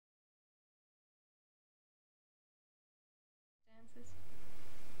Reminiscences.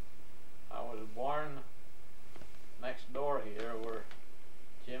 I was born next door here where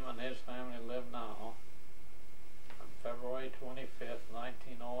Jim and his family live now on February 25th,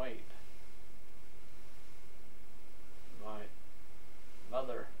 1908. My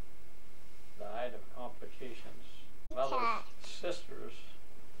mother died of complications. Mother's sisters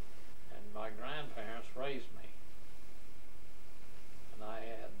and my grandparents raised me, and I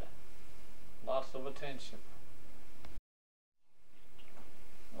had lots of attention.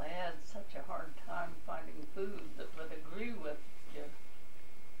 I had such a hard time finding food that would agree with you.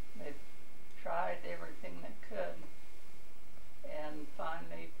 They tried everything they could and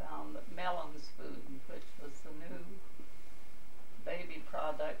finally found that Mellin's food, which was the new baby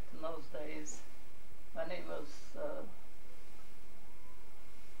product in those days, when he was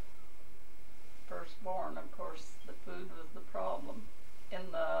first born, of course, the food was the problem.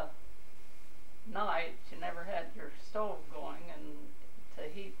 In the night, you never had your stove going, and to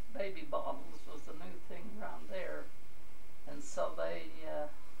heat baby bottles was a new thing around there. And so they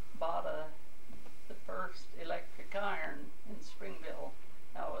bought the first electric iron in Springville.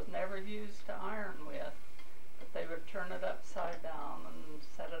 Now, it was never used to iron with, but they would turn it upside down and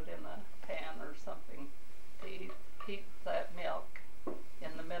set it in a pan or something to heat that milk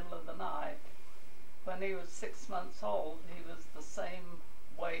in the middle of the night. When he was 6 months old, he was the same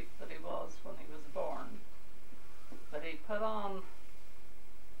weight that he was when he was born. But he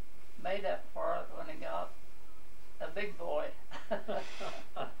made up for it when he got a big boy. But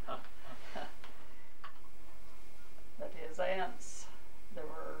his aunts, there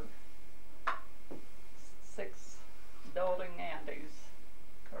were 6 doting aunties.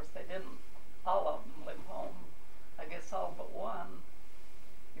 Of course, they didn't, all of them live home. I guess all but one.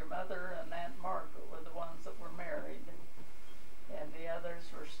 Your mother and Aunt Margaret were the ones that were married, and the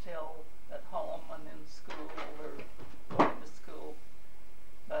others were still at home and in school or going to school.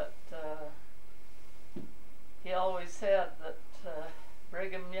 But he always said that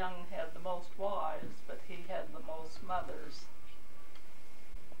Brigham Young had the most wives, but he had the most mothers.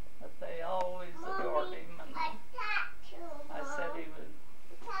 But they always adored him, and I said he would.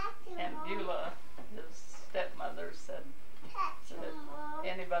 Aunt Beulah, his stepmother, said that if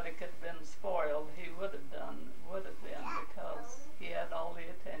anybody could have been spoiled, he would have been, because he had all the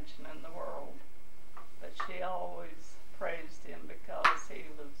attention in the world. But she always praised him because he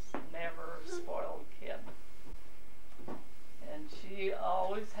was never a spoiled kid. And she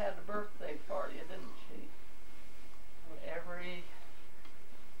always had a birthday for you, didn't she?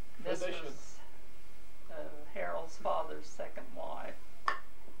 This was Harold's father's second wife,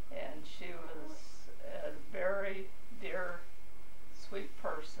 and she was a very dear, sweet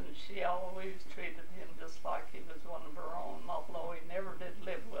person. She always treated him just like he was one of her own, although he never did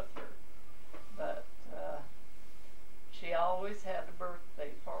live with her. But she always had a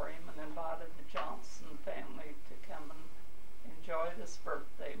birthday for him and invited the Johnson family to come and enjoy this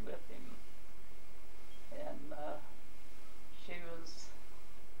birthday with him. And she was,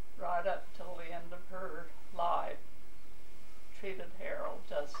 right up till the end of her life, treated Harold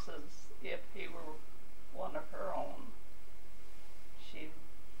just as if he were one of her own. She'd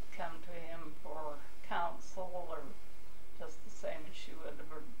come to him for counsel, or just the same as she would of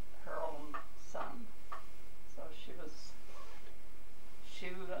her own son. So she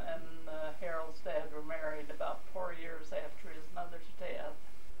and Harold's dad were married about 4 years after his mother's death.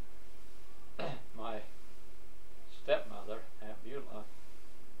 My stepmother, Aunt Beulah,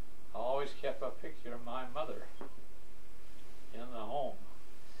 always kept a picture of my mother in the home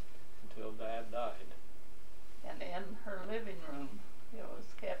until Dad died. And in her living room, it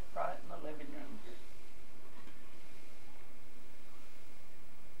was kept right in the living room.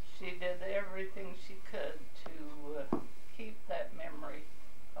 She did everything she could to keep that memory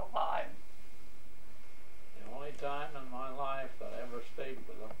alive. The only time in my life that I ever stayed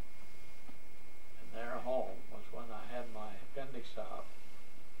with them in their home was when I had my appendix out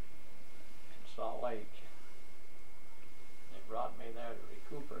in Salt Lake. They brought me there to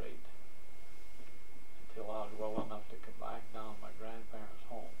recuperate until I was well enough to come back down to my grandparents'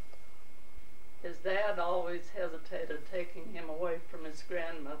 home. His dad always hesitated taking him away from his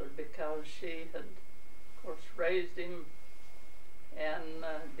grandmother because she had, of course, raised him and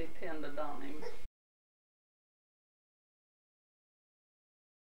depended on him.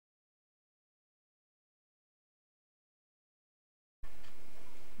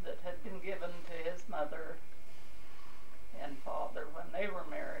 That had been given to his mother and father when they were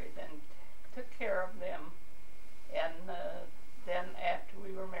married, and took care of them. And then after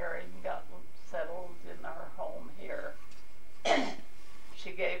we were married and got settled in our home here,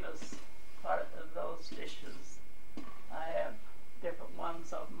 she gave us part of those dishes. I have different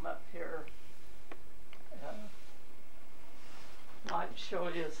ones of them up here. Might show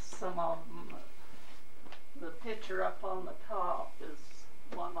you some of them. The picture up on the top is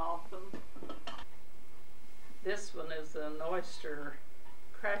one of them. This one is an oyster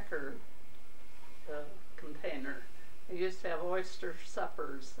cracker container. They used to have oyster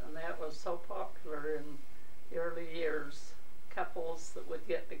suppers, and that was so popular in the early years. Couples that would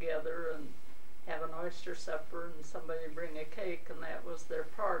get together and have an oyster supper, and somebody would bring a cake, and that was their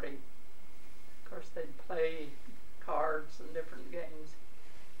party. Of course, they'd play cards and different games.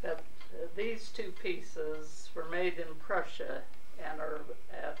 But these two pieces were made in Prussia and are,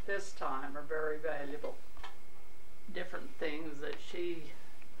 at this time, are very valuable. Different things that she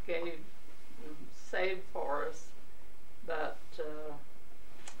gave and saved for us, but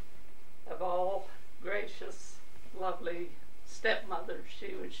of all gracious, lovely stepmothers,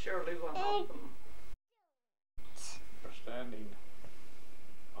 she was surely one of them. Understanding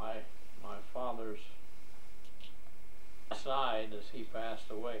my father's side as he passed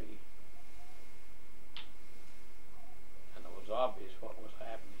away, and it was obvious what was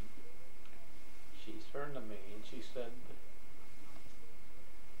happening, she turned to me and she said,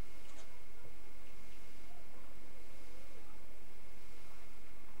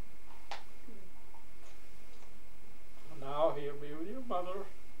 "Now he'll be with your mother."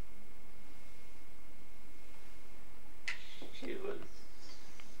 She was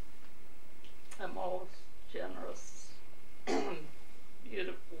a most generous,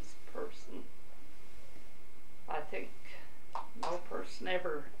 beautiful person. I think no person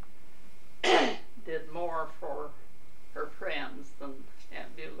ever did more for her friends than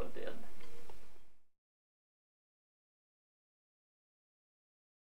Aunt Beulah did.